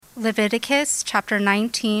Leviticus chapter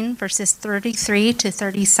 19, verses 33 to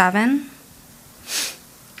 37.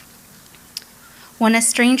 When a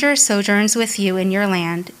stranger sojourns with you in your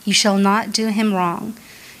land, you shall not do him wrong.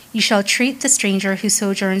 You shall treat the stranger who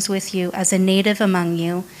sojourns with you as a native among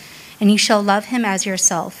you, and you shall love him as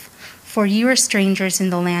yourself, for you are strangers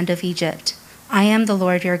in the land of Egypt. I am the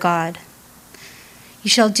Lord your God.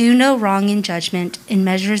 You shall do no wrong in judgment, in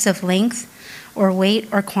measures of length, or weight,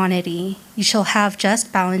 or quantity. You shall have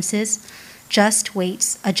just balances, just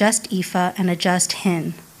weights, a just ephah, and a just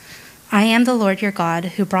hin. I am the Lord your God,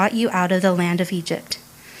 who brought you out of the land of Egypt.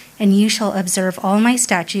 And you shall observe all my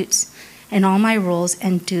statutes and all my rules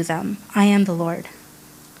and do them. I am the Lord.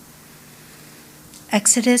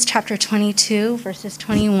 Exodus chapter 22, verses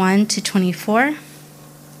 21 to 24.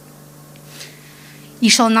 You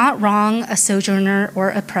shall not wrong a sojourner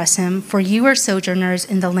or oppress him, for you are sojourners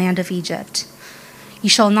in the land of Egypt. You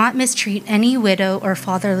shall not mistreat any widow or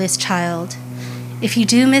fatherless child. If you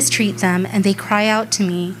do mistreat them and they cry out to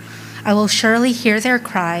me, I will surely hear their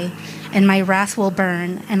cry, and my wrath will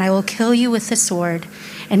burn, and I will kill you with the sword,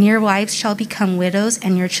 and your wives shall become widows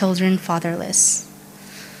and your children fatherless.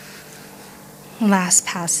 Last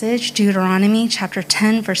passage, Deuteronomy chapter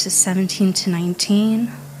 10, verses 17 to 19.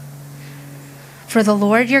 For the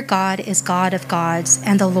Lord your God is God of gods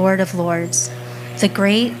and the Lord of lords, the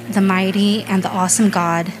great, the mighty, and the awesome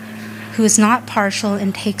God, who is not partial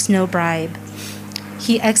and takes no bribe.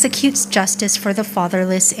 He executes justice for the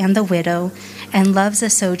fatherless and the widow, and loves the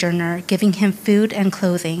sojourner, giving him food and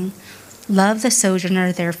clothing. Love the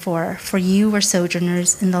sojourner, therefore, for you were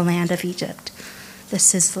sojourners in the land of Egypt.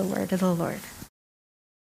 This is the word of the Lord.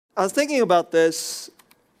 I was thinking about this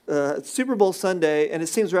Super Bowl Sunday, and it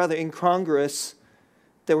seems rather incongruous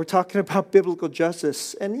that we're talking about biblical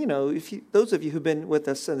justice. And, you know, those of you who've been with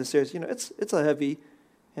us in the series, you know, it's a heavy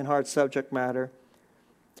and hard subject matter.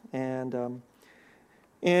 And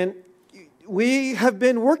we have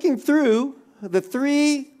been working through the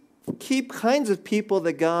three key kinds of people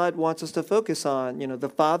that God wants us to focus on. You know, the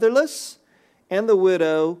fatherless and the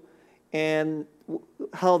widow, and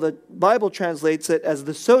how the Bible translates it as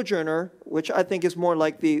the sojourner, which I think is more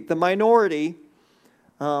like the minority,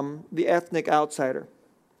 the ethnic outsider.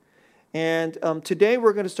 And today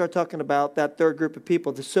we're going to start talking about that third group of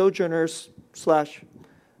people, the sojourners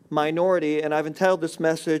 / minority. And I've entitled this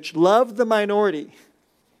message, Love the Minority.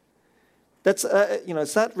 That's,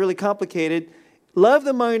 it's not really complicated. Love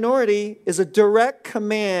the minority is a direct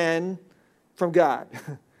command from God.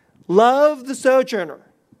 Love the sojourner.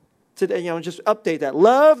 Today, just update that.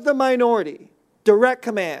 Love the minority. Direct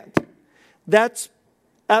command. That's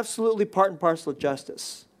absolutely part and parcel of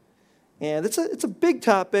justice. And it's a big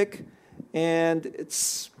topic, and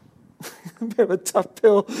it's a bit of a tough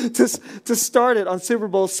pill to start it on Super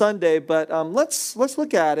Bowl Sunday. But let's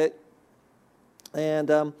look at it. And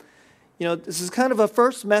this is kind of a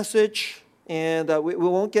first message, and we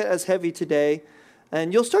won't get as heavy today.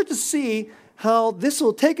 And you'll start to see how this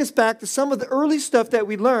will take us back to some of the early stuff that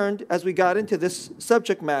we learned as we got into this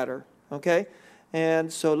subject matter, okay?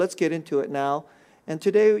 And so let's get into it now. And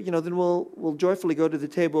today, then we'll joyfully go to the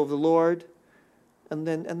table of the Lord, and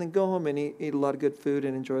then go home and eat a lot of good food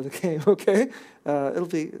and enjoy the game, okay?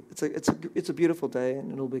 It's a beautiful day,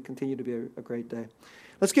 and it'll continue to be a great day.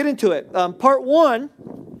 Let's get into it. Part one,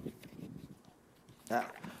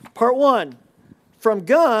 from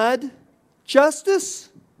God, justice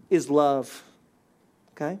is love.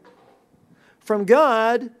 Okay? From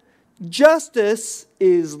God, justice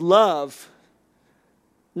is love.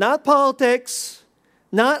 Not politics,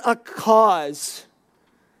 not a cause.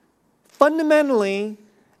 Fundamentally,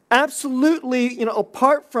 absolutely,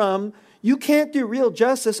 apart from, you can't do real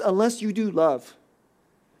justice unless you do love.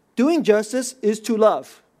 Doing justice is to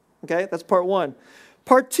love. Okay? That's part one.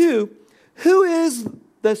 Part two, who is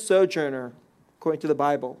the sojourner, according to the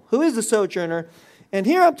Bible? Who is the sojourner? And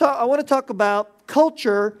here I want to talk about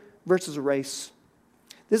culture versus race.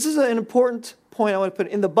 This is an important point I want to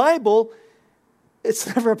put. In the Bible, it's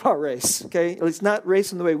never about race, okay? At least not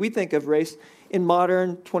race in the way we think of race. In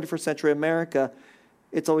modern 21st century America,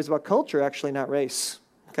 it's always about culture, actually, not race,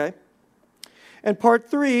 okay? And part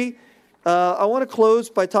three, I want to close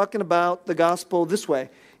by talking about the gospel this way.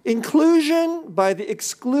 Inclusion by the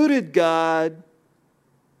excluded God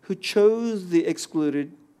who chose the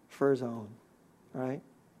excluded for his own. Right?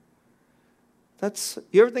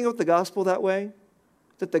 You ever think of the gospel that way?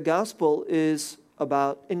 That the gospel is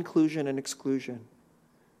about inclusion and exclusion.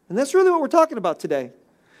 And that's really what we're talking about today.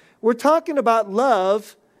 We're talking about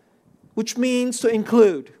love, which means to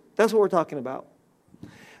include. That's what we're talking about.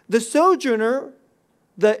 The sojourner,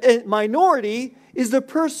 the minority, is the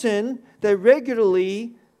person that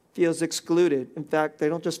regularly feels excluded. In fact, they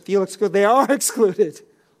don't just feel excluded, they are excluded,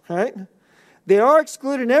 right? They are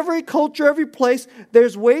excluded in every culture, every place.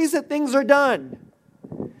 There's ways that things are done.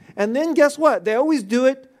 And then guess what? They always do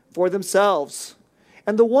it for themselves.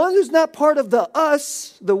 And the one who's not part of the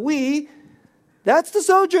us, the we, that's the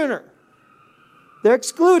sojourner. They're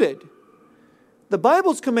excluded. The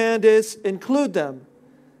Bible's command is include them,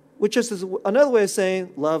 which is another way of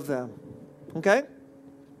saying love them. Okay?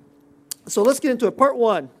 So let's get into it. Part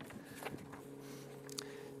one.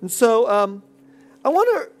 And so I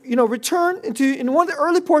want to, return in one of the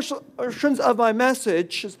early portions of my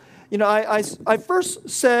message. I first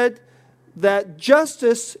said that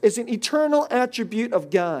justice is an eternal attribute of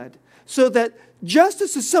God. So that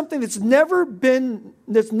justice is something that's never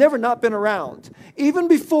not been around. Even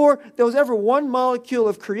before there was ever one molecule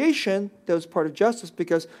of creation that was part of justice,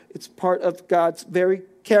 because it's part of God's very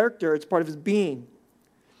character. It's part of his being.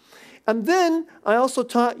 And then I also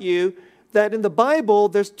taught you that in the Bible,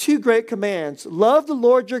 there's two great commands. Love the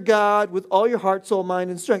Lord your God with all your heart, soul, mind,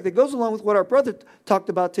 and strength. It goes along with what our brother talked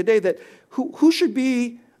about today, that who should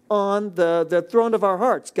be on the throne of our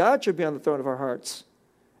hearts? God should be on the throne of our hearts.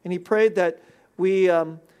 And he prayed that we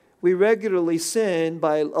regularly sin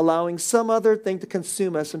by allowing some other thing to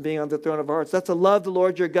consume us and being on the throne of our hearts. That's to love the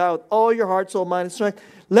Lord your God with all your heart, soul, mind, and strength.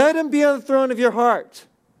 Let him be on the throne of your heart.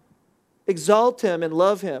 Exalt him and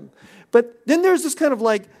love him. But then there's this kind of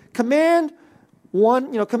like command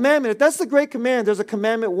one, commandment. If that's the great command, there's a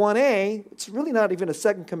commandment 1A. It's really not even a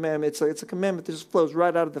second commandment. It's a commandment that just flows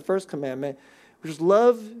right out of the first commandment, which is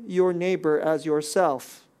love your neighbor as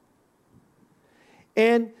yourself.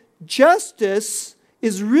 And justice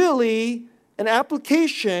is really an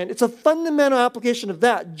application. It's a fundamental application of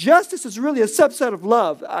that. Justice is really a subset of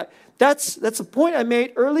love. That's a point I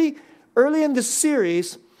made early in this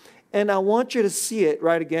series, and I want you to see it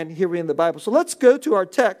right again here in the Bible. So let's go to our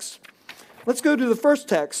text. Let's go to the first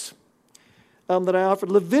text that I offered,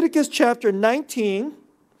 Leviticus chapter 19,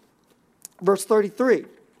 verse 33.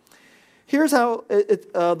 Here's how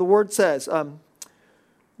the word says.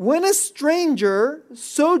 When a stranger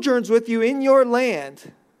sojourns with you in your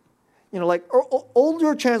land, like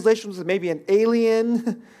older translations, maybe an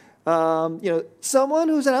alien, someone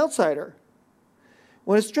who's an outsider.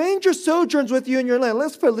 When a stranger sojourns with you in your land,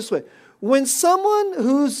 let's put it this way. When someone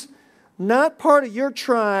who's not part of your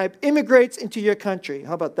tribe immigrates into your country,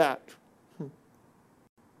 how about that?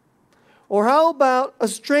 Or how about a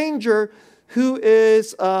stranger who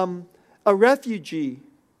is a refugee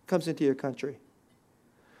comes into your country?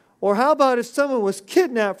 Or how about if someone was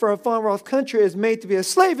kidnapped from a far-off country is made to be a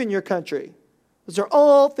slave in your country? Those are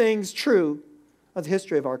all things true of the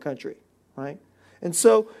history of our country, right? And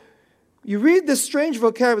so you read this strange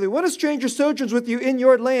vocabulary. When a stranger sojourns with you in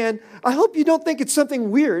your land, I hope you don't think it's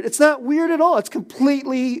something weird. It's not weird at all. It's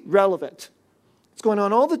completely relevant. It's going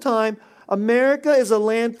on all the time. America is a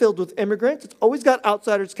land filled with immigrants. It's always got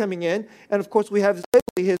outsiders coming in. And of course, we have this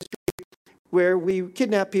history where we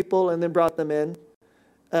kidnapped people and then brought them in.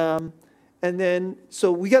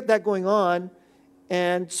 So we got that going on.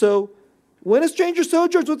 And so when a stranger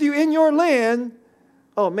sojourns with you in your land,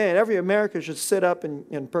 oh man, every American should sit up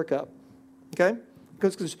and perk up. Okay?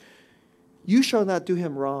 Because you shall not do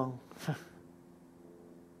him wrong.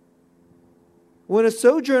 When a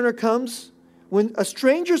sojourner comes, when a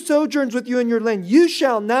stranger sojourns with you in your land, you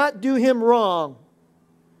shall not do him wrong.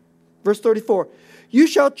 Verse 34, you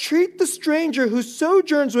shall treat the stranger who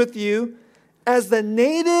sojourns with you as the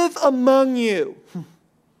native among you. I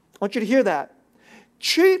want you to hear that.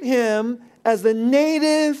 Treat him as the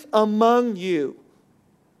native among you.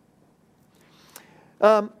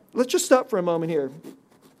 Let's just stop for a moment here.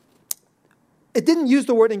 It didn't use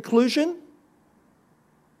the word inclusion.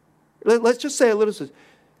 Let's just say a little bit.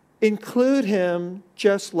 Include him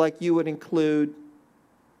just like you would include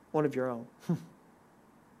one of your own.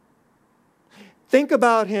 Think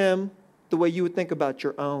about him the way you would think about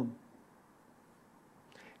your own.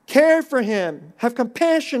 Care for him. Have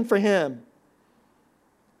compassion for him.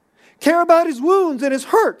 Care about his wounds and his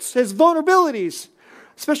hurts, his vulnerabilities.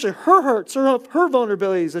 Especially her hurts, her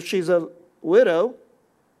vulnerabilities if she's a widow.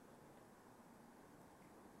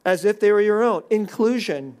 As if they were your own.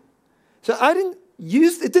 Inclusion. So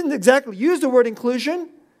it didn't exactly use the word inclusion,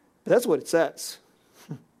 but that's what it says.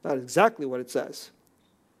 That's exactly what it says.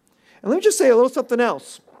 And let me just say a little something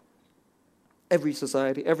else. Every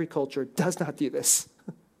society, every culture does not do this.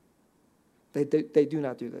 They do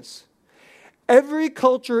not do this. Every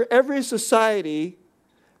culture, every society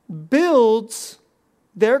builds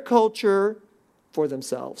their culture for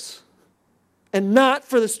themselves and not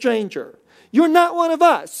for the stranger. You're not one of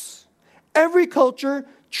us. Every culture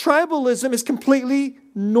tribalism is completely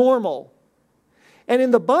normal. And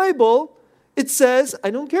in the Bible, it says, I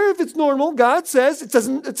don't care if it's normal, God says, it's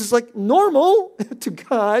just like normal to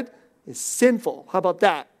God is sinful. How about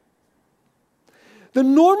that? The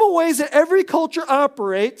normal ways that every culture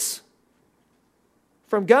operates,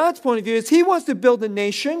 from God's point of view, is He wants to build a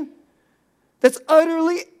nation that's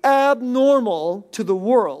utterly abnormal to the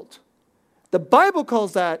world. The Bible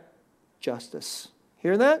calls that justice.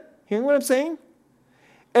 Hear that? Hearing what I'm saying?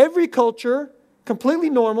 Every culture, completely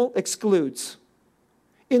normal, excludes.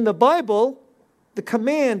 In the Bible, the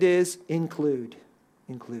command is include.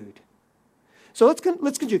 Include. So let's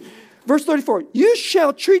continue. Verse 34, you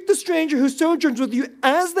shall treat the stranger who sojourns with you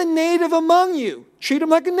as the native among you. Treat him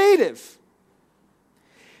like a native.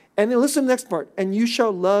 And then listen to the next part. And you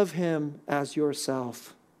shall love him as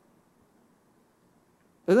yourself.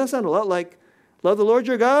 Doesn't that sound a lot like love the Lord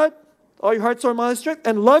your God, all your heart, soul, mind, and strength,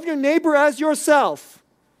 and love your neighbor as yourself?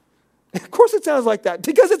 Of course it sounds like that,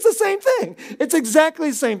 because it's the same thing. It's exactly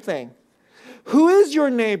the same thing. Who is your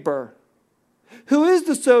neighbor? Who is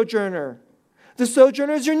the sojourner? The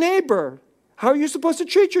sojourner is your neighbor. How are you supposed to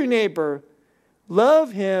treat your neighbor?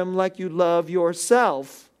 Love him like you love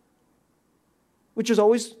yourself, which is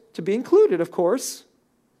always to be included, of course.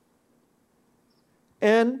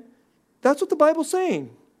 And that's what the Bible's saying.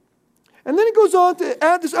 And then it goes on to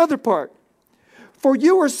add this other part. For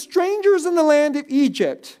you are strangers in the land of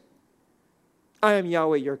Egypt. I am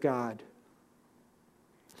Yahweh your God.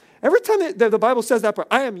 Every time the Bible says that part,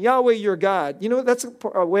 I am Yahweh your God, you know what that's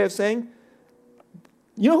a way of saying?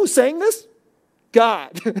 You know who's saying this?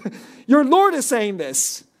 God. Your Lord is saying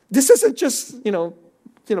this. This isn't just,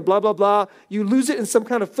 blah, blah, blah. You lose it in some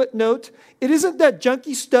kind of footnote. It isn't that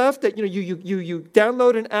junky stuff that, you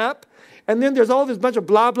download an app, and then there's all this bunch of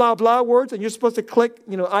blah, blah, blah words, and you're supposed to click,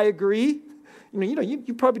 I agree.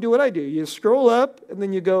 You probably do what I do. You scroll up, and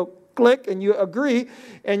then you go, click and you agree,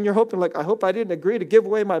 and you're hoping I hope I didn't agree to give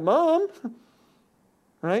away my mom,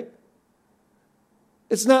 right?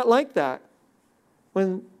 It's not like that.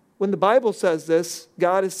 When the Bible says this,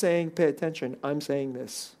 God is saying, pay attention, I'm saying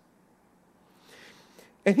this.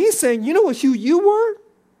 And he's saying, you know who you were?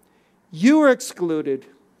 You were excluded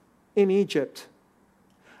in Egypt.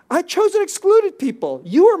 I chose and excluded people.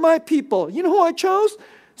 You are my people. You know who I chose?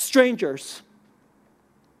 Strangers.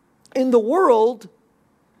 In the world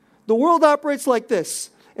operates like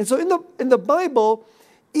this. And so in the Bible,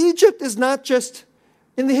 Egypt is not just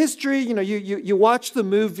in the history, you watch the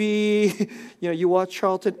movie, you watch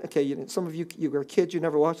Charlton. Okay, some of you are kids, you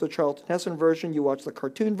never watched the Charlton Heston version, you watch the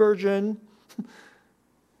cartoon version.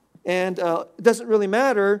 And it doesn't really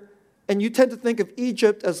matter. And you tend to think of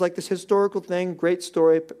Egypt as like this historical thing, great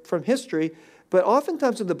story from history. But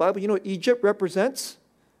oftentimes in the Bible, you know what Egypt represents?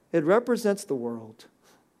 It represents the world.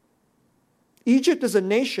 Egypt is a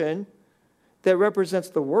nation that represents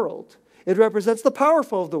the world. It represents the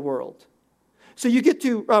powerful of the world. So you get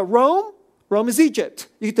to Rome, Rome is Egypt.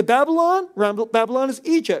 You get to Babylon, Babylon is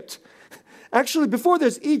Egypt. Actually, before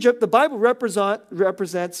there's Egypt, the Bible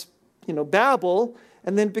represents, Babel,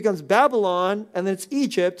 and then it becomes Babylon, and then it's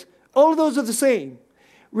Egypt. All of those are the same.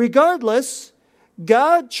 Regardless,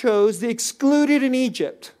 God chose the excluded in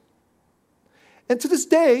Egypt. And to this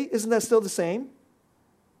day, isn't that still the same?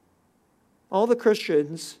 All the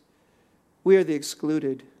Christians, we are the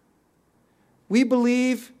excluded. We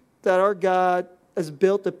believe that our God has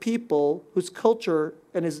built a people whose culture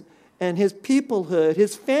and his peoplehood,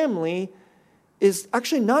 his family, is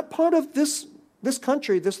actually not part of this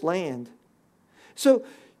country, this land. So,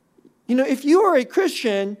 if you are a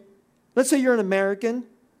Christian, let's say you're an American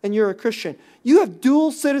and you're a Christian, you have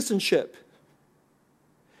dual citizenship.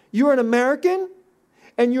 You are an American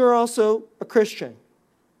and you're also a Christian.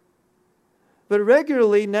 But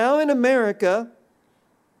regularly, now in America,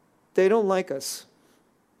 they don't like us.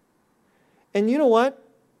 And you know what?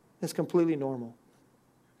 It's completely normal.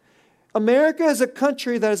 America is a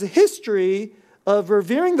country that has a history of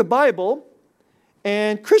revering the Bible,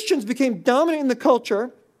 and Christians became dominant in the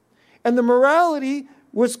culture, and the morality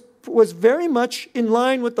was very much in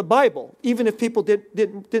line with the Bible, even if people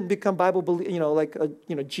didn't become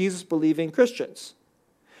Jesus-believing Christians.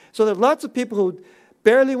 So there are lots of people who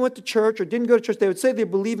barely went to church or didn't go to church. They would say they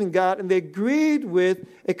believe in God, and they agreed with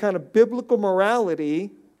a kind of biblical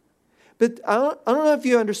morality. But I don't know if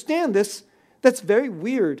you understand this. That's very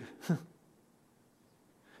weird.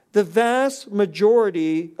 The vast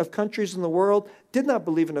majority of countries in the world did not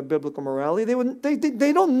believe in a biblical morality.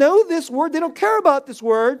 They don't know this word. They don't care about this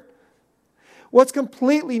word. What's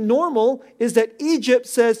completely normal is that Egypt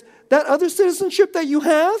says, that other citizenship that you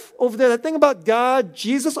have over there, that thing about God,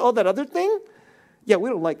 Jesus, all that other thing, yeah, we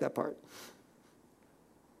don't like that part.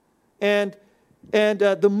 And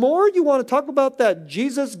the more you want to talk about that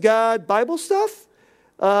Jesus, God, Bible stuff,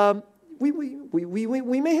 we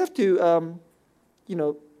may have to,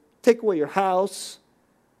 take away your house,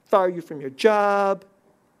 fire you from your job,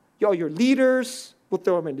 all your leaders, we'll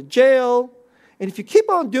throw them into jail. And if you keep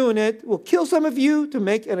on doing it, we'll kill some of you to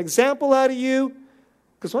make an example out of you.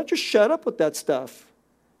 Because why don't you shut up with that stuff?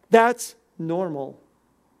 That's normal.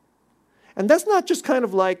 And that's not just kind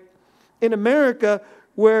of like in America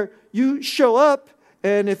where you show up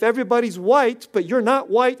and if everybody's white, but you're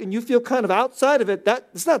not white and you feel kind of outside of it,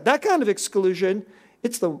 it's not that kind of exclusion.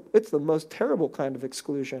 It's the most terrible kind of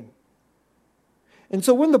exclusion. And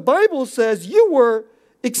so when the Bible says you were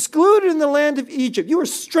excluded in the land of Egypt, you were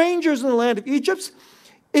strangers in the land of Egypt,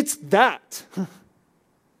 it's that.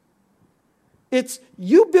 It's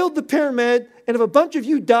you build the pyramid, and if a bunch of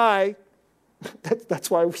you die, that's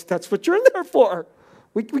what you're in there for.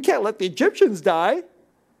 We can't let the Egyptians die.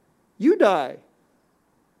 You die.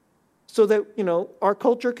 So that, our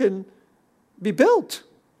culture can be built.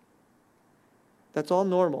 That's all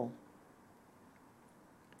normal.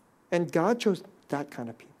 And God chose that kind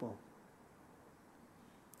of people.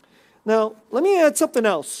 Now, let me add something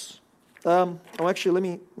else. Let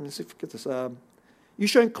me see if I get this. You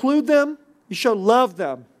shall include them. You shall love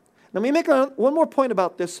them. Now, let me make one more point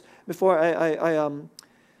about this before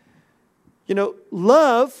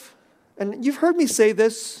love, and you've heard me say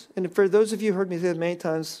this, and for those of you who heard me say it many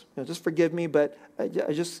times, just forgive me, but I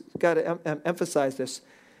just got to emphasize this,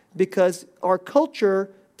 because our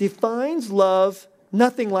culture defines love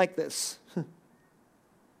nothing like this.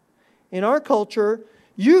 In our culture,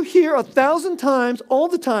 you hear 1,000 times all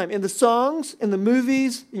the time in the songs, in the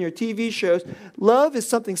movies, in your TV shows, love is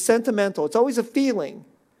something sentimental. It's always a feeling.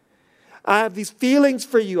 I have these feelings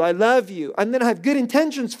for you. I love you. And then I have good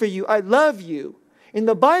intentions for you. I love you. In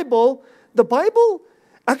the Bible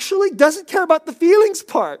actually doesn't care about the feelings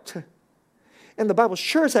part. And the Bible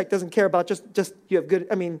sure as heck doesn't care about just you have good,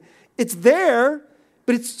 it's there,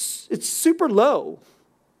 but it's super low.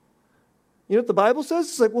 You know what the Bible says?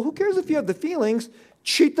 It's like, well, who cares if you have the feelings?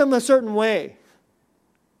 Treat them a certain way.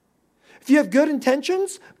 If you have good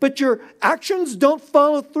intentions, but your actions don't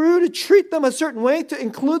follow through to treat them a certain way, to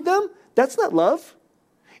include them, that's not love.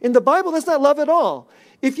 In the Bible, that's not love at all.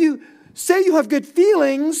 If you say you have good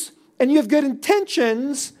feelings and you have good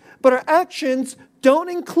intentions, but our actions don't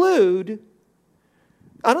include,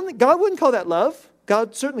 I don't think God wouldn't call that love.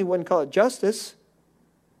 God certainly wouldn't call it justice.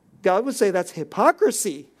 God would say that's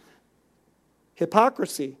hypocrisy.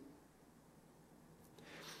 Hypocrisy.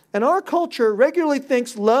 And our culture regularly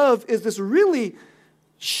thinks love is this really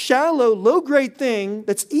shallow, low-grade thing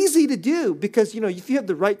that's easy to do because, if you have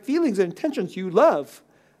the right feelings and intentions, you love.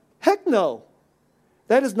 Heck no.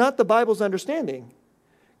 That is not the Bible's understanding.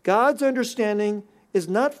 God's understanding is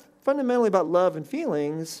not fundamentally about love and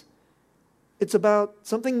feelings. It's about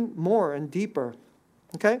something more and deeper.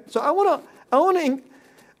 Okay? So I want to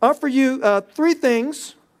offer you 3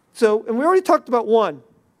 things. And we already talked about one.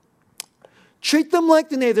 Treat them like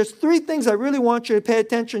the native. There's 3 things I really want you to pay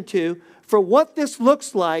attention to for what this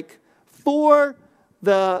looks like for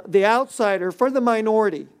the outsider, for the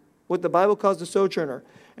minority, what the Bible calls the sojourner.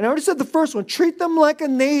 And I already said the first one, treat them like a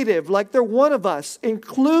native, like they're one of us.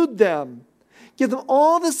 Include them. Give them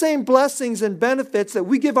all the same blessings and benefits that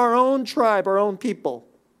we give our own tribe, our own people.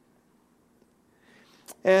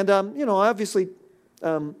 And, obviously,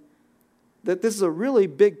 that this is a really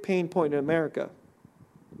big pain point in America.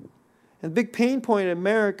 And the big pain point in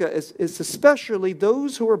America is especially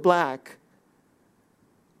those who are black.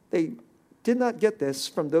 They did not get this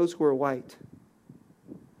from those who are white.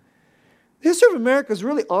 The history of America is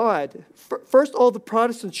really odd. First, all the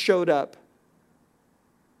Protestants showed up.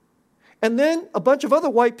 And then a bunch of other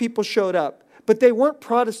white people showed up. But they weren't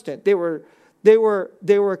Protestant. They were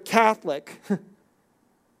Catholic.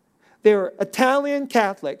 They were Italian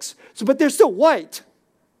Catholics. But they're still white.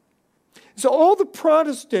 So all the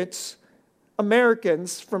Protestants,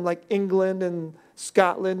 Americans from like England and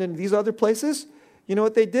Scotland and these other places, you know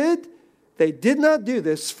what they did? They did not do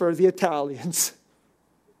this for the Italians.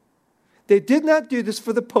 They did not do this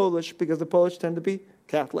for the Polish because the Polish tend to be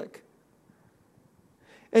Catholic.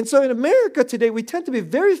 And so in America today, we tend to be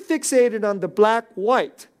very fixated on the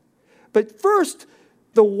black-white. But first,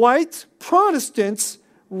 the white Protestants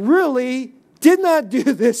really did not do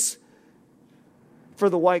this for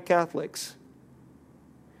the white Catholics.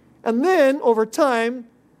 And then, over time,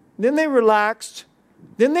 then they relaxed,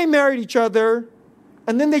 then they married each other,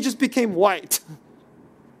 and then they just became white.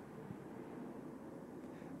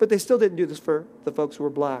 But they still didn't do this for the folks who were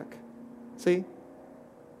black. See?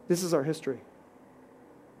 This is our history.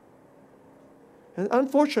 And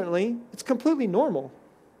unfortunately, it's completely normal.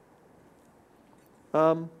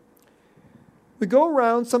 We go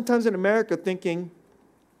around sometimes in America thinking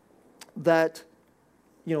that,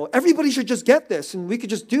 everybody should just get this and we could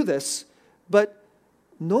just do this. But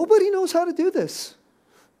nobody knows how to do this.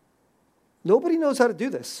 Nobody knows how to do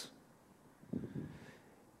this.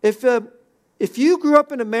 If you grew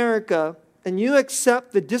up in America and you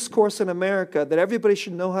accept the discourse in America that everybody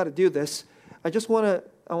should know how to do this, I want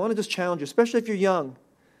to just challenge you, especially if you're young.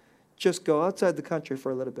 Just go outside the country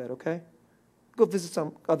for a little bit, okay? Go visit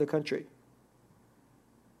some other country.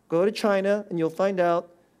 Go to China and you'll find out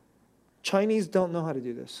Chinese don't know how to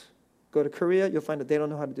do this. Go to Korea, you'll find that they don't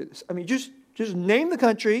know how to do this. I mean, just name the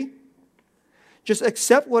country. Just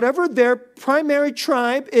accept whatever their primary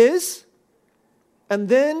tribe is. And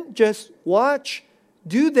then just watch,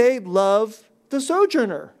 do they love the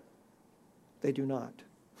sojourner? They do not.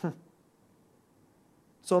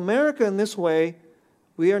 So America, in this way,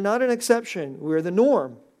 we are not an exception. We're the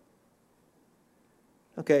norm.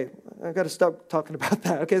 Okay, I've got to stop talking about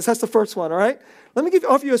that. Okay, so that's the first one, all right? Let me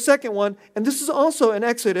offer you a second one, and this is also in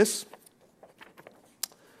Exodus.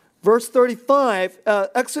 Verse 35,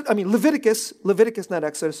 Leviticus, not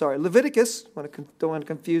Exodus, sorry. Leviticus, don't want to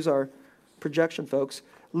confuse our projection, folks.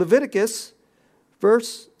 Leviticus,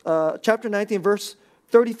 chapter 19, verse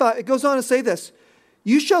 35. It goes on to say this.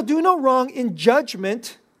 You shall do no wrong in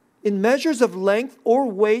judgment, in measures of length or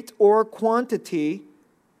weight or quantity.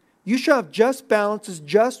 You shall have just balances,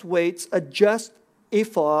 just weights, a just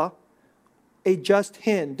ephah, a just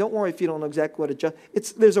hin. Don't worry if you don't know exactly what a just.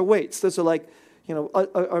 There's a weights. Those are like,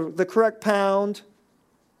 the correct pound,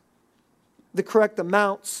 the correct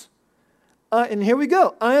amounts. And here we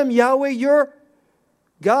go. I am Yahweh your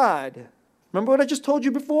God. Remember what I just told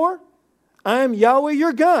you before? I am Yahweh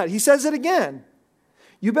your God. He says it again.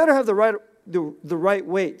 You better have the right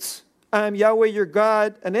weights. I am Yahweh your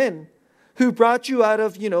God, and in who brought you out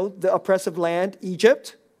of, the oppressive land,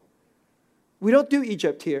 Egypt. We don't do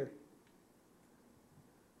Egypt here.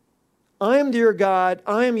 I am your God.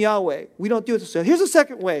 I am Yahweh. We don't do it this way. Here's a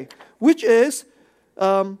second way, which is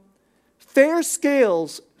fair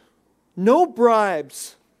scales, no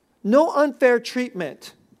bribes, no unfair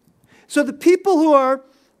treatment. So the people who are,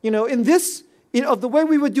 in this, of the way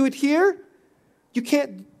we would do it here, you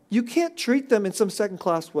can't treat them in some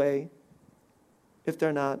second-class way if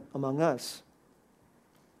they're not among us.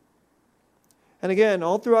 And again,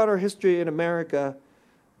 all throughout our history in America,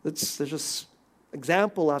 there's just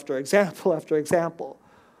example after example after example.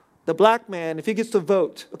 The black man, if he gets to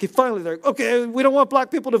vote, okay, finally they're, okay, we don't want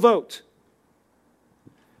black people to vote.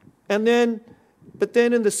 But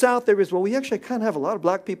then in the South there is, well, we actually kind of have a lot of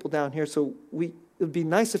black people down here, so it would be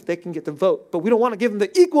nice if they can get to vote, but we don't want to give them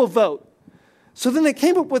the equal vote. So then they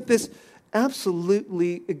came up with this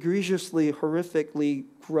absolutely egregiously, horrifically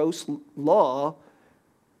gross law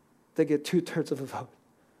that get 2/3 of a vote.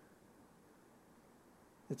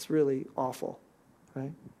 It's really awful,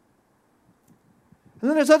 right? And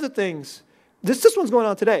then there's other things. This one's going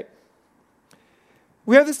on today.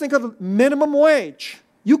 We have this thing called minimum wage.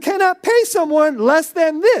 You cannot pay someone less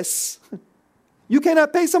than this. You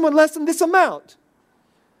cannot pay someone less than this amount.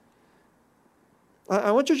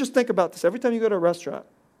 I want you to just think about this every time you go to a restaurant.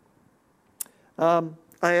 I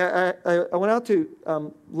went out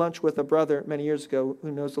to lunch with a brother many years ago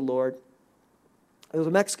who knows the Lord. It was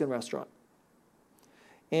a Mexican restaurant.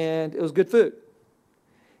 And it was good food.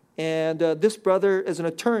 And this brother is an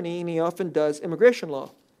attorney, and he often does immigration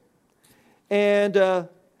law. And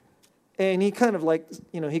he kind of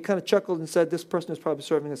he kind of chuckled and said, this person is probably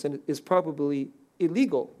serving us and is probably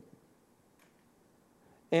illegal.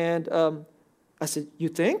 And I said, you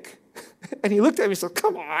think? And he looked at me and said,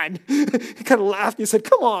 come on. He kind of laughed and he said,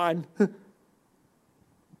 come on.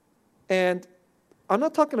 And I'm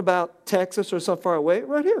not talking about Texas or so far away,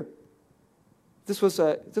 right here. This was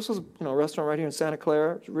a restaurant right here in Santa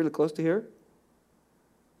Clara, really close to here.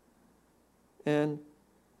 And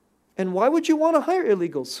why would you want to hire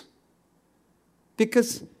illegals?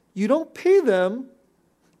 Because you don't pay them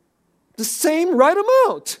the same right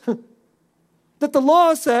amount that the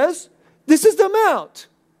law says. This is the amount.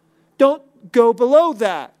 Don't go below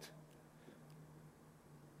that.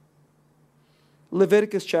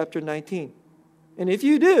 Leviticus chapter 19. And if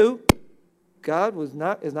you do, God is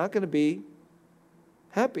not going to be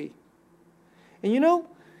happy. And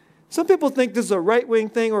some people think this is a right-wing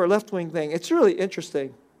thing or a left-wing thing. It's really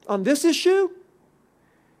interesting. On this issue,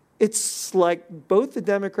 it's like both the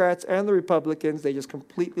Democrats and the Republicans, they just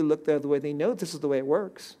completely look the other way. They know this is the way it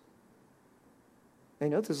works. They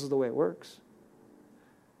know this is the way it works.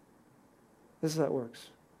 This is how it works.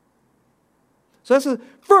 So that's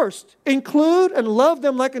first, include and love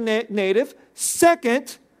them like a native.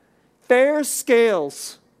 Second, fair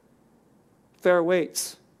scales, fair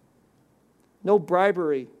weights. No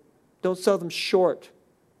bribery. Don't sell them short.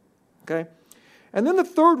 Okay? And then the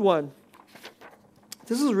third one,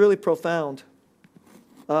 this is really profound.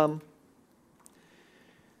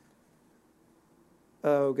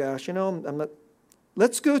 Oh gosh, I'm not.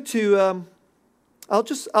 Let's go to.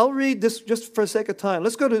 I'll read this just for the sake of time.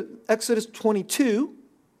 Let's go to Exodus 22,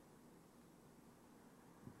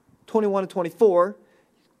 21 and 24.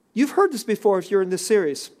 You've heard this before if you're in this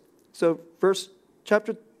series. So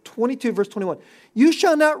chapter 22, verse 21. You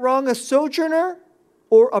shall not wrong a sojourner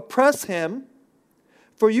or oppress him,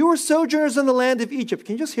 for you are sojourners in the land of Egypt.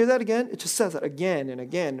 Can you just hear that again? It just says that again and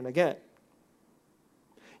again and again.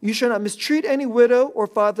 You shall not mistreat any widow or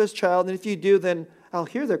fatherless child, and if you do, then I'll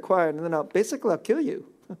hear their cry, and then I'll kill you.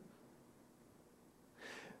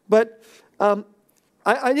 But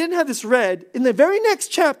I didn't have this read. In the very next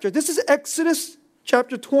chapter, this is Exodus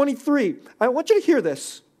chapter 23. I want you to hear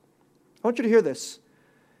this.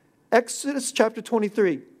 Exodus chapter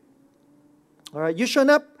 23. All right, you shall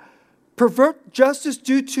not pervert justice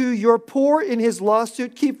due to your poor in his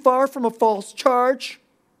lawsuit. Keep far from a false charge.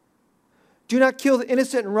 Do not kill the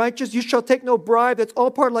innocent and righteous. You shall take no bribe. That's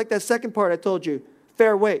all part like that second part I told you.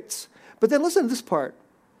 Fair weights. But then listen to this part.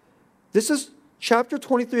 This is chapter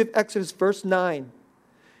 23 of Exodus, verse 9.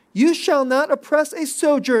 You shall not oppress a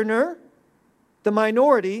sojourner, the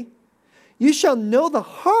minority. You shall know the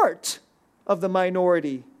heart of the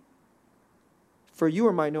minority, for you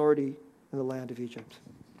are minority in the land of Egypt.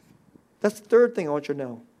 That's the third thing I want you to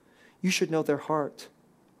know. You should know their heart.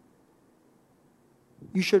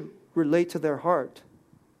 You should relate to their heart.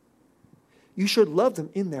 You should love them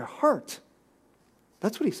in their heart.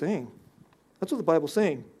 That's what he's saying. That's what the Bible's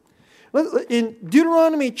saying. In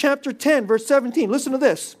Deuteronomy chapter 10, verse 17, listen to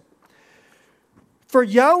this. For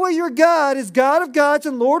Yahweh your God is God of gods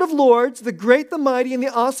and Lord of lords, the great, the mighty, and the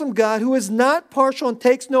awesome God, who is not partial and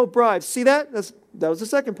takes no bribes. See that? That was the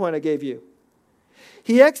second point I gave you.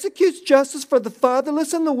 He executes justice for the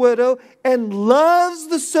fatherless and the widow and loves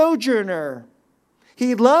the sojourner.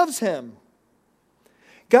 He loves him.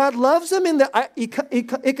 God loves him in the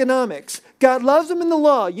economics. God loves him in the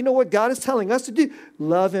law. You know what God is telling us to do?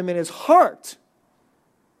 Love him in his heart.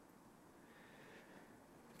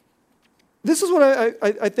 This is what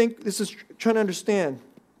I think this is trying to understand.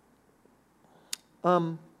 I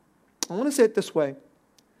want to say it this way.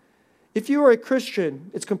 If you are a Christian,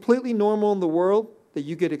 it's completely normal in the world that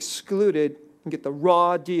you get excluded and get the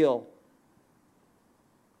raw deal.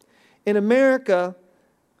 In America,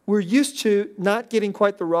 we're used to not getting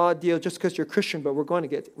quite the raw deal just because you're Christian, but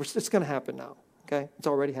it's going to happen now. Okay? It's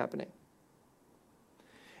already happening.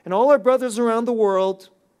 And all our brothers around the world,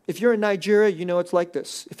 if you're in Nigeria, you know it's like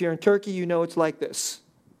this. If you're in Turkey, you know it's like this.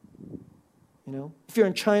 If you're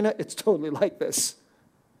in China, it's totally like this.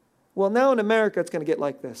 Well, now in America, it's going to get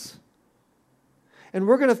like this. And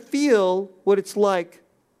we're going to feel what it's like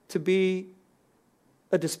to be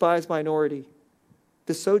a despised minority,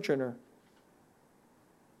 the sojourner.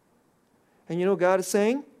 And you know what God is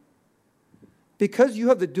saying? Because you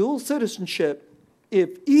have the dual citizenship,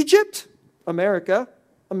 if Egypt, America's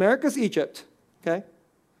Egypt, okay?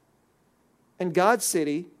 And God's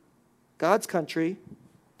city, God's country,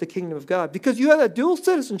 the kingdom of God. Because you have that dual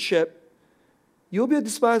citizenship, you'll be a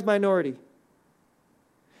despised minority.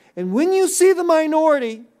 And when you see the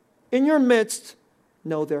minority in your midst,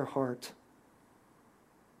 know their heart.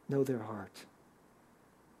 Know their heart.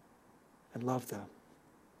 And love them.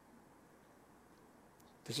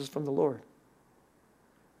 This is from the Lord.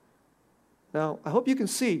 Now, I hope you can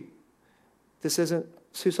see this isn't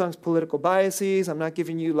Susang's political biases. I'm not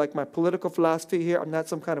giving you like my political philosophy here. I'm not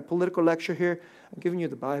some kind of political lecture here. I'm giving you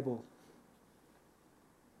the Bible.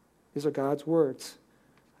 These are God's words.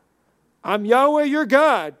 I'm Yahweh your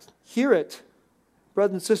God. Hear it.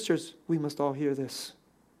 Brothers and sisters, we must all hear this.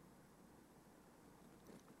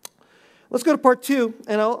 Let's go to part 2,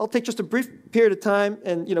 and I'll take just a brief period of time,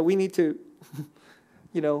 and we need to,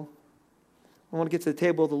 I want to get to the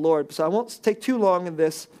table of the Lord, so I won't take too long in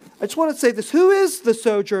this. I just want to say this. Who is the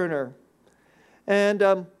sojourner? And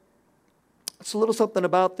it's a little something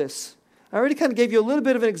about this. I already kind of gave you a little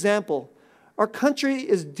bit of an example. Our country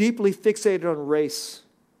is deeply fixated on race.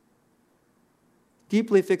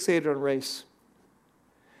 Deeply fixated on race.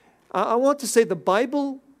 I want to say the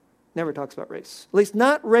Bible never talks about race. At least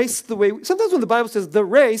not race the way... Sometimes when the Bible says the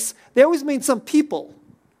race, they always mean some people.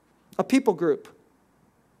 A people group.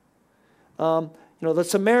 the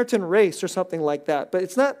Samaritan race or something like that. But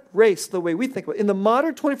it's not race the way we think of it. In the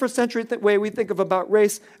modern 21st century way we think of about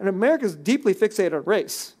race, and America is deeply fixated on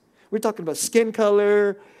race. We're talking about skin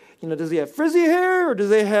color. Does he have frizzy hair, or do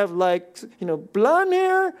they have blonde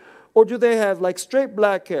hair, or do they have straight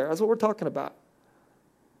black hair? That's what we're talking about.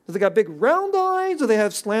 Do they got big round eyes, or do they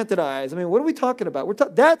have slanted eyes? I mean, what are we talking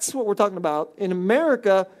about? That's what we're talking about. In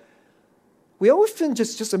America, we often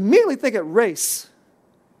just immediately think of race.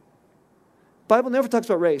 The Bible never talks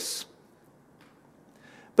about race.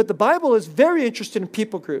 But the Bible is very interested in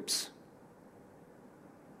people groups.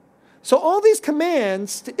 So all these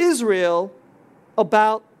commands to Israel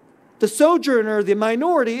about the sojourner, the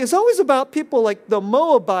minority, is always about people like the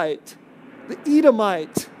Moabite, the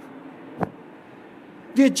Edomite,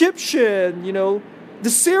 the Egyptian, the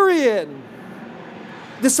Syrian,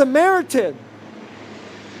 the Samaritan.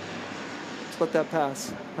 Let's let that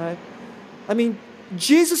pass, right? I mean,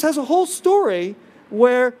 Jesus has a whole story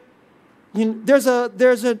where there's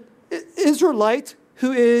an Israelite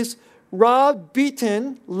who is robbed,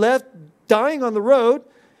 beaten, left dying on the road,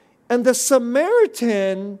 and the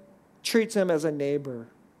Samaritan treats him as a neighbor.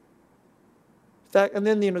 In fact, and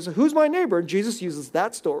then so who's my neighbor? And Jesus uses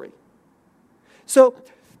that story. So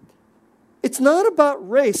it's not about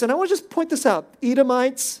race, and I want to just point this out: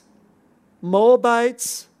 Edomites,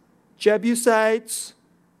 Moabites, Jebusites,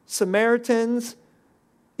 Samaritans,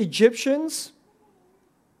 Egyptians.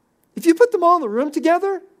 If you put them all in the room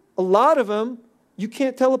together, a lot of them you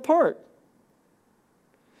can't tell apart.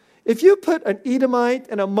 If you put an Edomite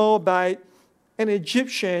and a Moabite, an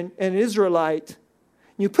Egyptian and an Israelite,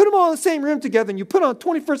 you put them all in the same room together and you put on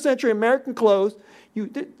 21st century American clothes,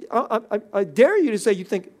 I dare you to say you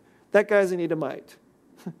think that guy's an Edomite.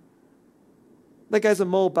 That guy's a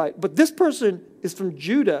Moabite. But this person is from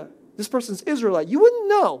Judah. This person's Israelite. You wouldn't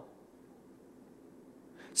know.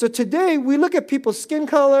 So today we look at people's skin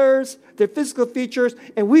colors, their physical features,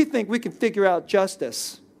 and we think we can figure out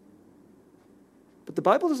justice. But the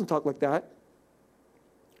Bible doesn't talk like that.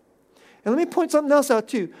 And let me point something else out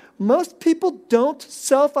too. Most people don't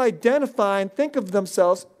self-identify and think of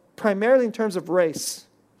themselves primarily in terms of race.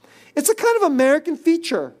 It's a kind of American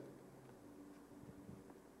feature.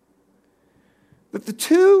 That the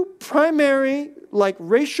two primary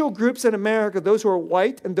racial groups in America, those who are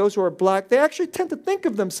white and those who are black, they actually tend to think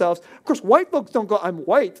of themselves. Of course, white folks don't go, I'm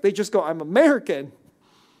white. They just go, I'm American.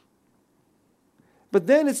 But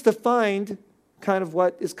then it's defined kind of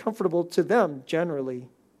what is comfortable to them generally.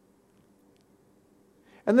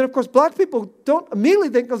 And then, of course, black people don't immediately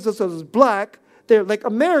think of themselves as black. They're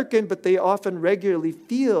American, but they often regularly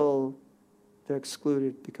feel they're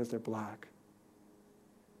excluded because they're black.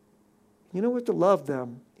 You know what? To love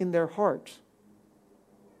them in their hearts.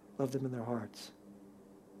 Love them in their hearts.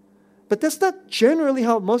 But that's not generally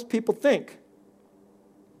how most people think.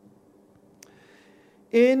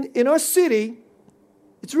 In our city,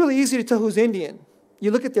 it's really easy to tell who's Indian.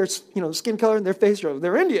 You look at their skin color and their face color.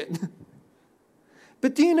 They're Indian.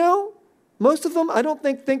 But do you know, most of them, I don't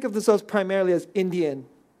think of themselves primarily as Indian.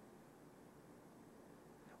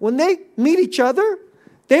 When they meet each other,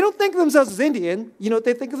 they don't think of themselves as Indian. You know what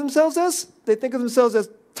they think of themselves as? They think of themselves as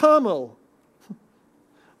Tamil.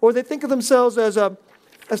 Or they think of themselves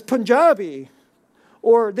as Punjabi.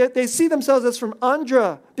 Or they see themselves as from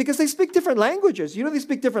Andhra because they speak different languages. You know they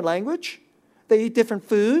speak different language? They eat different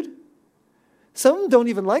food. Some of them don't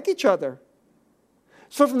even like each other.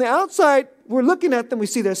 So from the outside, we're looking at them, we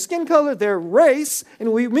see their skin color, their race,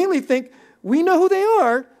 and we immediately think, we know who they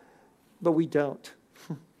are, but we don't.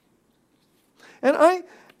 And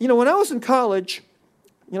when I was in college,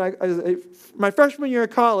 my freshman year of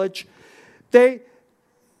college, the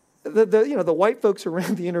white folks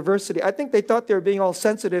around the university, I think they thought they were being all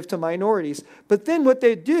sensitive to minorities. But then what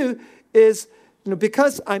they do is,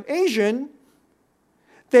 because I'm Asian,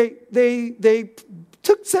 they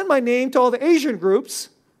sent my name to all the Asian groups,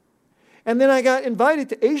 and then I got invited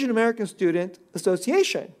to Asian American Student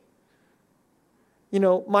Association.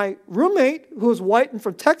 My roommate, who was white and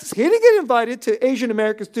from Texas, he didn't get invited to Asian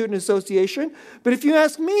American Student Association, but if you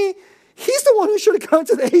ask me, he's the one who should have gone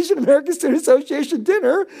to the Asian American Student Association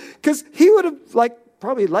dinner, because he would have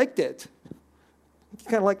probably liked it. He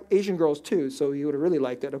kind of liked Asian girls too, so he would have really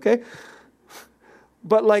liked it, okay?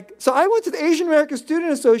 But so I went to the Asian American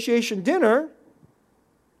Student Association dinner,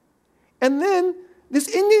 and then this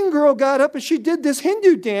Indian girl got up and she did this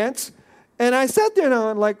Hindu dance, and I sat there and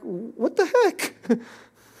I'm like, what the heck?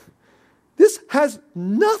 This has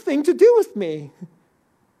nothing to do with me.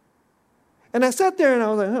 And I sat there and I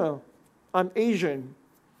was like, oh, I'm Asian.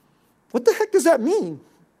 What the heck does that mean?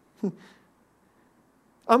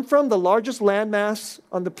 I'm from the largest landmass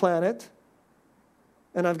on the planet.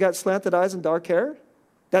 and I've got slanted eyes and dark hair?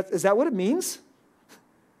 Is that what it means?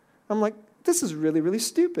 I'm like, this is really, really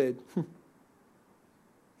stupid.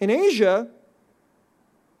 In Asia,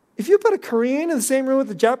 if you put a Korean in the same room with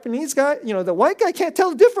the Japanese guy, the white guy can't tell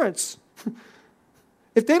the difference.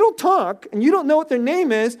 If they don't talk and you don't know what their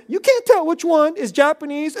name is, you can't tell which one is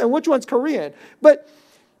Japanese and which one's Korean. But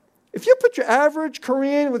if you put your average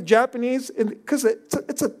Korean with Japanese, because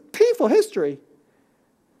it's a painful history,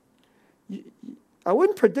 I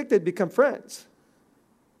wouldn't predict they'd become friends.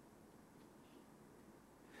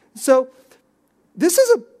 So this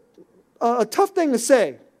is a tough thing to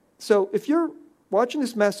say. So if you're watching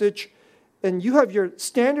this message and you have your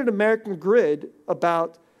standard American grid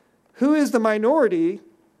about who is the minority,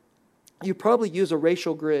 you probably use a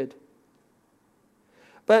racial grid.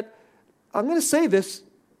 But I'm going to say this,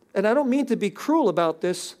 and I don't mean to be cruel about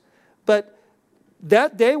this, but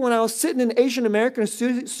that day when I was sitting in Asian American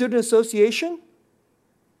Student Association,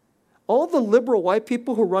 all the liberal white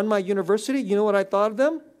people who run my university, you know what I thought of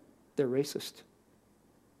them? They're racist.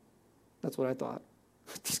 That's what I thought.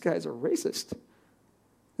 These guys are racist.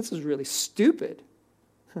 This is really stupid.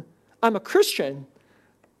 I'm a Christian.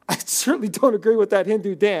 I certainly don't agree with that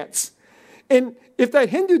Hindu dance. And if that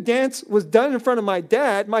Hindu dance was done in front of my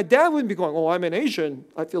dad wouldn't be going, oh, I'm an Asian.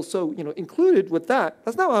 I feel so, included with that.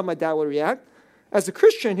 That's not how my dad would react. As a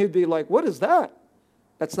Christian, he'd be like, what is that?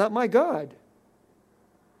 That's not my God.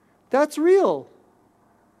 That's real.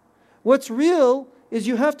 What's real is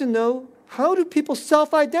you have to know, how do people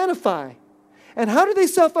self-identify? And how do they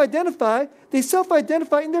self-identify? They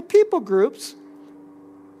self-identify in their people groups.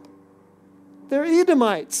 They're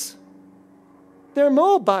Edomites. They're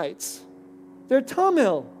Moabites. They're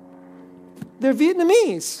Tamil. They're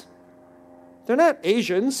Vietnamese. They're not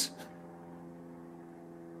Asians.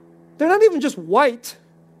 They're not even just white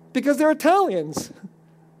because they're Italians.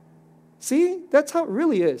 See? That's how it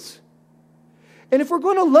really is. And if we're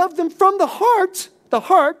going to love them from the heart,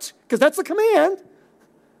 because that's the command,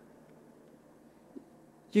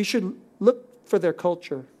 you should look for their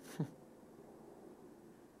culture.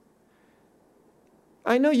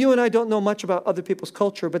 I know you and I don't know much about other people's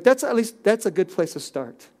culture, but that's a good place to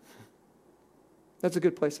start. That's a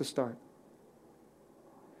good place to start.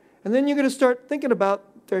 And then you're going to start thinking about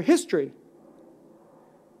their history.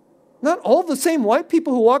 Not all the same white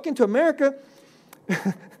people who walk into America.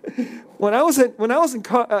 When I was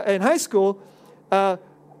in high school, there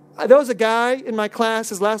was a guy in my class.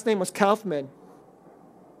 His last name was Kaufman.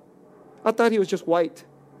 I thought he was just white.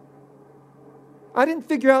 I didn't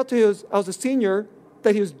figure out till I was a senior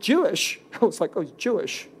that he was Jewish. I was like, oh, he's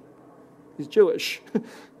Jewish. He's Jewish.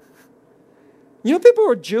 People who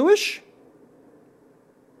are Jewish,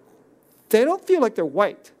 they don't feel like they're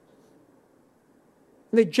white.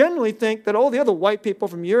 And they generally think that all the other white people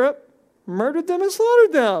from Europe murdered them and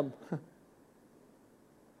slaughtered them.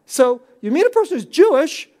 So you meet a person who's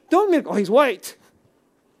Jewish, don't mean, oh, he's white.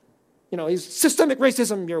 He's systemic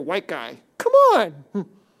racism, you're a white guy. Come on.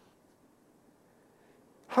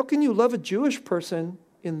 How can you love a Jewish person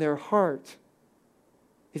in their heart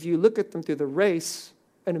if you look at them through the race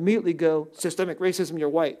and immediately go, systemic racism, you're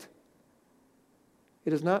white?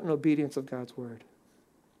 It is not an obedience of God's word.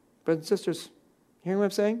 Brothers and sisters, hearing what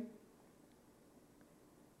I'm saying?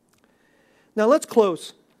 Now let's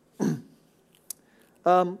close.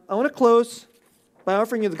 I want to close by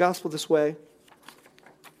offering you the gospel this way.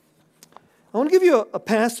 I want to give you a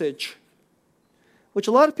passage which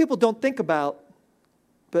a lot of people don't think about,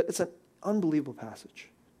 but it's an unbelievable passage.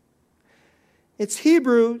 It's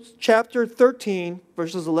Hebrews chapter 13,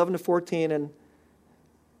 verses 11 to 14, and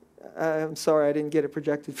I'm sorry I didn't get it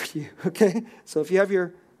projected for you, okay? So if you have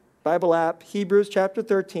your Bible app, Hebrews chapter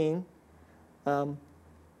 13,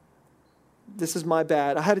 this is my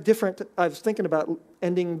bad. I was thinking about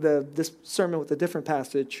ending this sermon with a different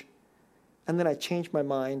passage, and then I changed my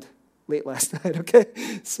mind late last night, okay?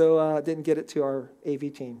 So I didn't get it to our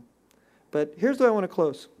AV team. But here's where I want to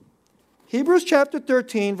close. Hebrews chapter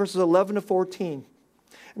 13, verses 11 to 14.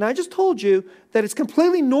 And I just told you that it's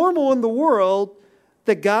completely normal in the world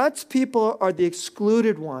that God's people are the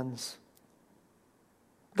excluded ones.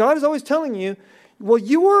 God is always telling you, well,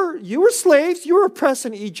 you were slaves, you were oppressed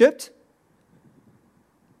in Egypt.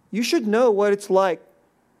 You should know what it's like.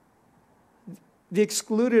 The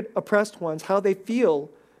excluded, oppressed ones, how they feel,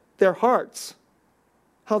 their hearts.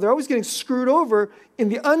 How they're always getting screwed over in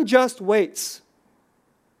the unjust ways.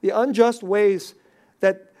 The unjust ways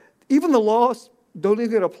that even the laws don't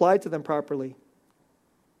even get applied to them properly.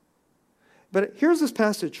 But here's this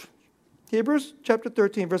passage. Hebrews chapter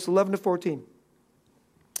 13, verse 11 to 14.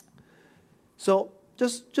 So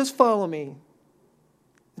just follow me.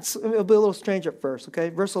 It'll be a little strange at first, okay?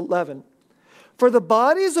 Verse 11. For the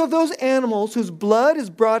bodies of those animals whose blood is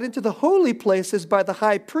brought into the holy places by the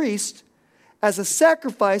high priest as a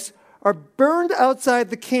sacrifice are burned outside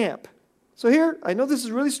the camp. So here, I know this is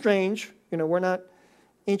really strange. We're not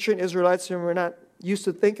ancient Israelites and we're not used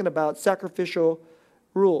to thinking about sacrificial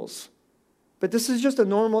rules. But this is just a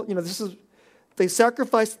normal, they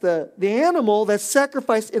sacrifice the animal that's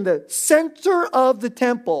sacrificed in the center of the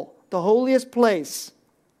temple, the holiest place.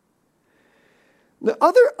 The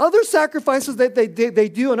other sacrifices that they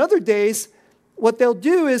do on other days, what they'll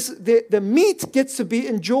do is the meat gets to be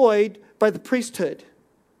enjoyed by the priesthood.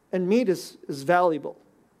 And meat is valuable,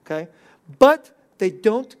 okay? But they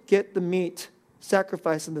don't get the meat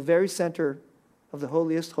sacrificed in the very center of the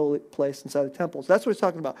holiest holy place inside the temple. So that's what he's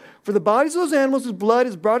talking about. For the bodies of those animals whose blood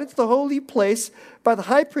is brought into the holy place by the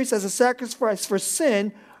high priest as a sacrifice for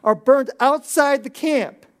sin are burned outside the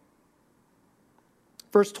camp.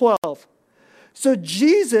 Verse 12. So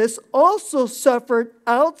Jesus also suffered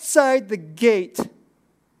outside the gate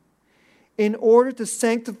in order to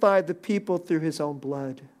sanctify the people through his own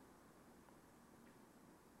blood.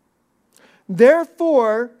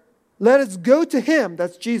 Therefore, let us go to him,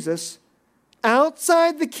 that's Jesus,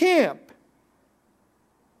 outside the camp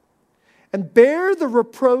and bear the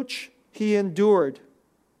reproach he endured.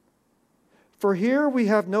 For here we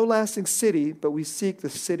have no lasting city, but we seek the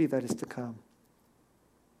city that is to come.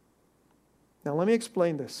 Now let me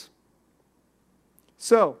explain this.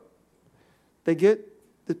 So, they get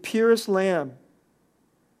the purest lamb.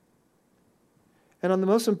 And on the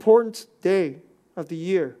most important day of the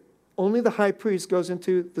year, only the high priest goes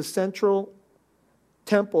into the central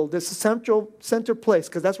temple, this center place,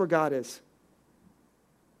 because that's where God is.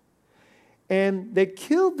 And they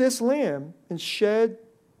killed this lamb and shed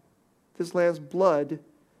this lamb's blood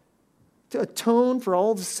to atone for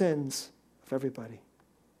all the sins of everybody.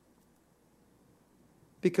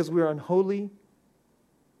 Because we're unholy,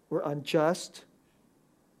 we're unjust,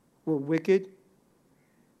 we're wicked.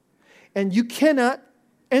 And you cannot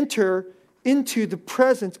enter into the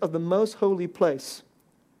presence of the most holy place.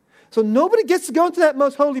 So nobody gets to go into that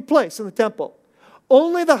most holy place in the temple.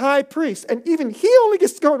 Only the high priest. And even he only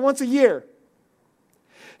gets to go in once a year.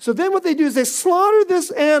 So then what they do is they slaughter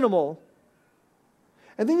this animal.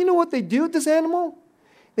 And then you know what they do with this animal?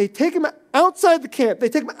 They take him outside the camp. They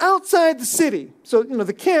take him outside the city. So,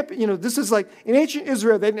 the camp, this is like in ancient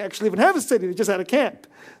Israel, they didn't actually even have a city. They just had a camp.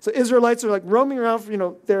 So Israelites are like roaming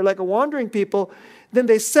around, they're like a wandering people. Then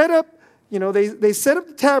they set up, they set up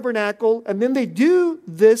the tabernacle, and then they do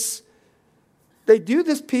this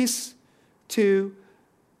piece to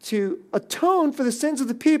atone for the sins of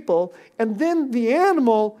the people, and then the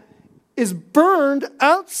animal is burned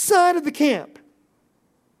outside of the camp.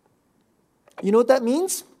 You know what that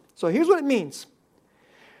means? So here's what it means.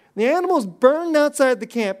 The animal is burned outside the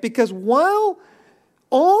camp because while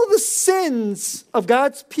all the sins of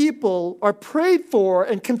God's people are prayed for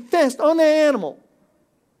and confessed on that animal,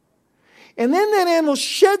 and then that animal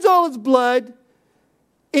sheds all its blood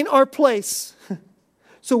in our place.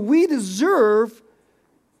 So we deserve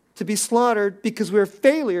to be slaughtered because we're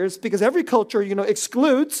failures, because every culture,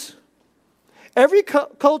 excludes. Every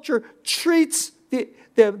culture treats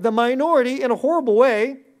the minority in a horrible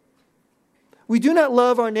way. We do not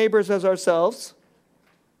love our neighbors as ourselves.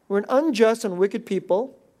 We're an unjust and wicked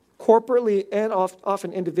people, corporately and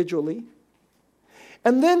often individually.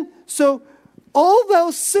 And then, so all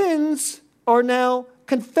those sins are now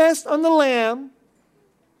confessed on the lamb,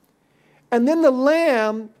 and then the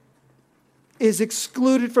lamb is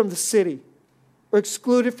excluded from the city, or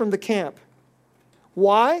excluded from the camp.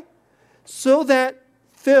 Why? So that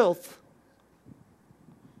filth,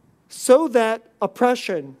 so that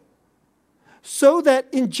oppression, so that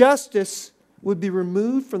injustice would be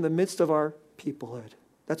removed from the midst of our peoplehood.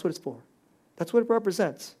 That's what it's for. That's what it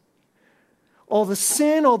represents. All the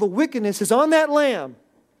sin, all the wickedness is on that lamb.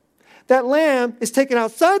 That lamb is taken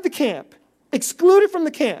outside the camp, excluded from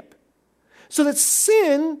the camp, so that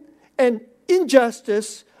sin and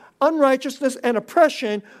injustice, unrighteousness, and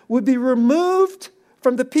oppression would be removed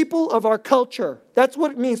from the people of our culture. That's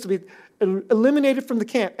what it means to be eliminated from the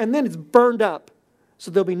camp. And then it's burned up,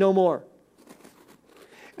 so there'll be no more.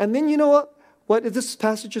 And then you know what? What is this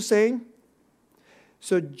passage is saying?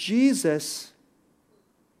 So Jesus,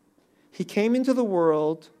 he came into the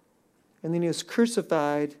world, and then he was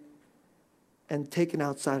crucified and taken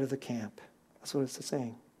outside of the camp. That's what it's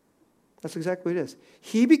saying. That's exactly what it is.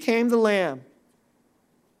 He became the lamb.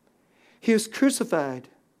 He was crucified,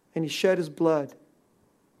 and he shed his blood.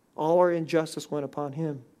 All our injustice went upon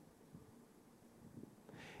him.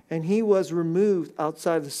 And he was removed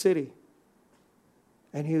outside the city.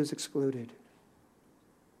 and he was excluded.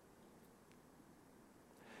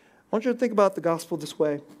 I want you to think about the gospel this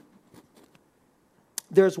way.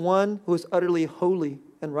 There's one who is utterly holy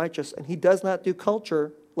and righteous, and he does not do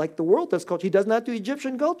culture like the world does culture. He does not do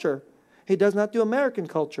Egyptian culture. He does not do American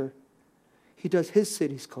culture. He does his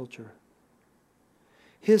city's culture.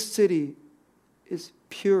 His city is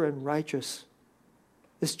pure and righteous,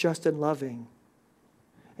 is just and loving.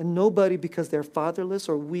 And nobody, because they're fatherless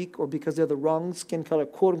or weak or because they're the wrong skin color,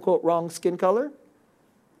 quote unquote wrong skin color,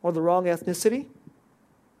 or the wrong ethnicity,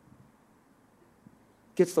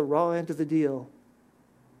 gets the raw end of the deal.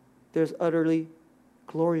 There's utterly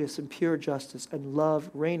glorious and pure justice and love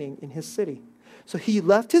reigning in his city. So he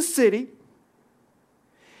left his city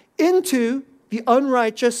into the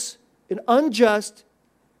unrighteous and unjust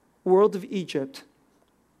world of Egypt.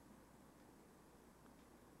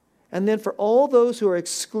 And then for all those who are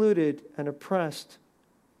excluded and oppressed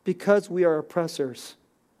because we are oppressors,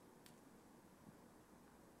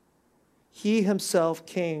 he himself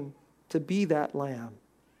came to be that lamb.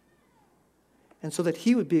 And so that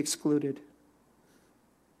he would be excluded.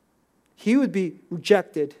 He would be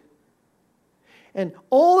rejected. And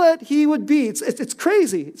all that he would be, it's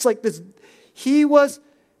crazy. It's like this, he was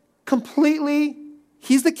completely,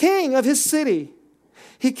 he's the king of his city.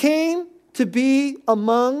 He came to be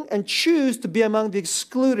among and choose to be among the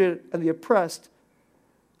excluded and the oppressed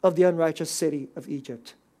of the unrighteous city of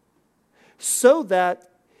Egypt. So that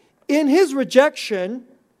in his rejection,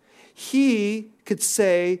 he could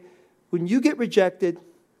say, when you get rejected,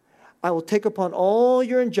 I will take upon all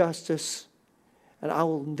your injustice and I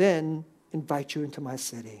will then invite you into my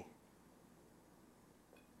city.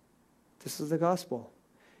 This is the gospel.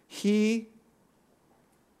 He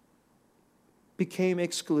became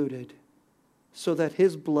excluded so that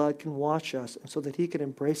his blood can wash us and so that he can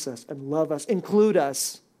embrace us and love us, include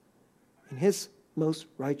us in his most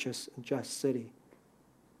righteous and just city.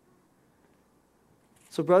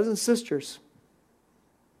 So brothers and sisters,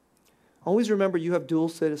 always remember you have dual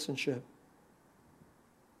citizenship.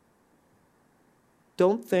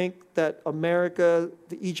 Don't think that America,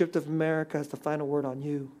 the Egypt of America, has the final word on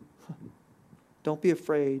you. Don't be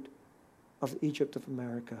afraid of the Egypt of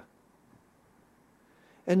America.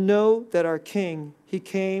 And know that our King, he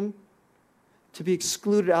came to be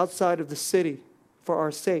excluded outside of the city for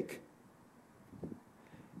our sake.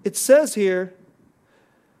 It says here,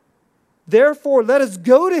 therefore let us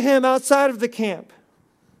go to him outside of the camp.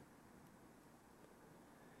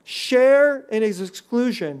 Share in his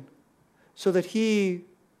exclusion so that he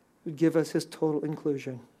would give us his total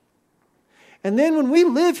inclusion. And then when we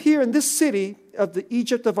live here in this city of the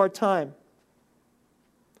Egypt of our time,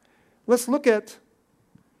 let's look at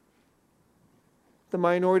the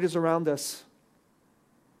minorities around us.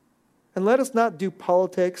 And let us not do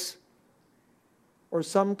politics or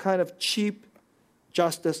some kind of cheap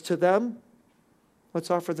justice to them. Let's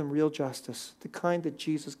offer them real justice, the kind that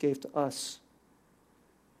Jesus gave to us.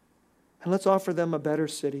 And let's offer them a better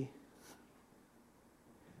city.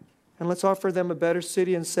 And let's offer them a better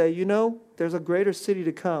city and say, you know, there's a greater city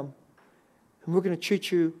to come. And we're going to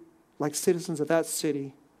treat you like citizens of that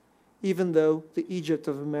city, even though the Egypt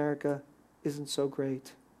of America isn't so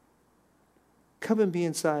great. Come and be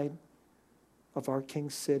inside of our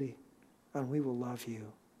King's city, and we will love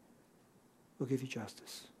you. We'll give you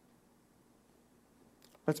justice.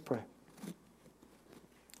 Let's pray.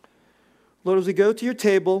 Lord, as we go to your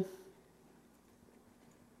table,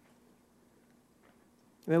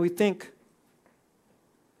 may we think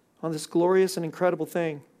on this glorious and incredible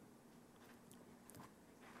thing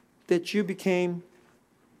that you became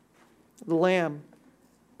the lamb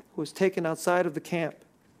who was taken outside of the camp,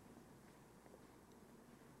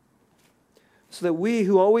 so that we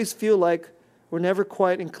who always feel like we're never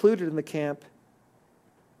quite included in the camp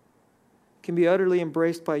can be utterly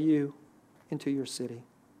embraced by you into your city.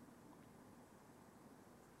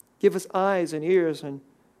 Give us eyes and ears and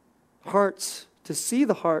hearts to see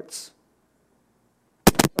the hearts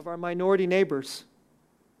of our minority neighbors.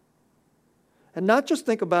 And not just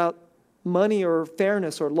think about money or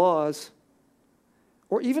fairness or laws,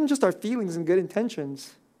 or even just our feelings and good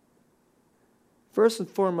intentions. First and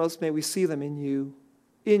foremost, may we see them in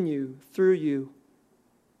you, through you.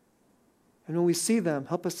 And when we see them,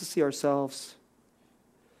 help us to see ourselves.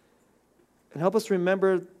 And help us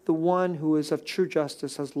remember the one who is of true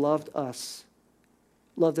justice has loved us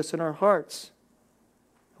in our hearts,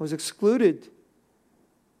 was excluded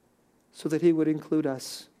so that he would include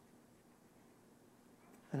us.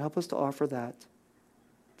 And help us to offer that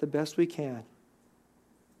the best we can,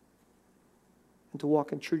 and to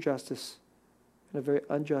walk in true justice in a very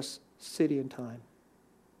unjust city and time.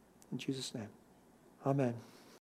 In Jesus' name, Amen.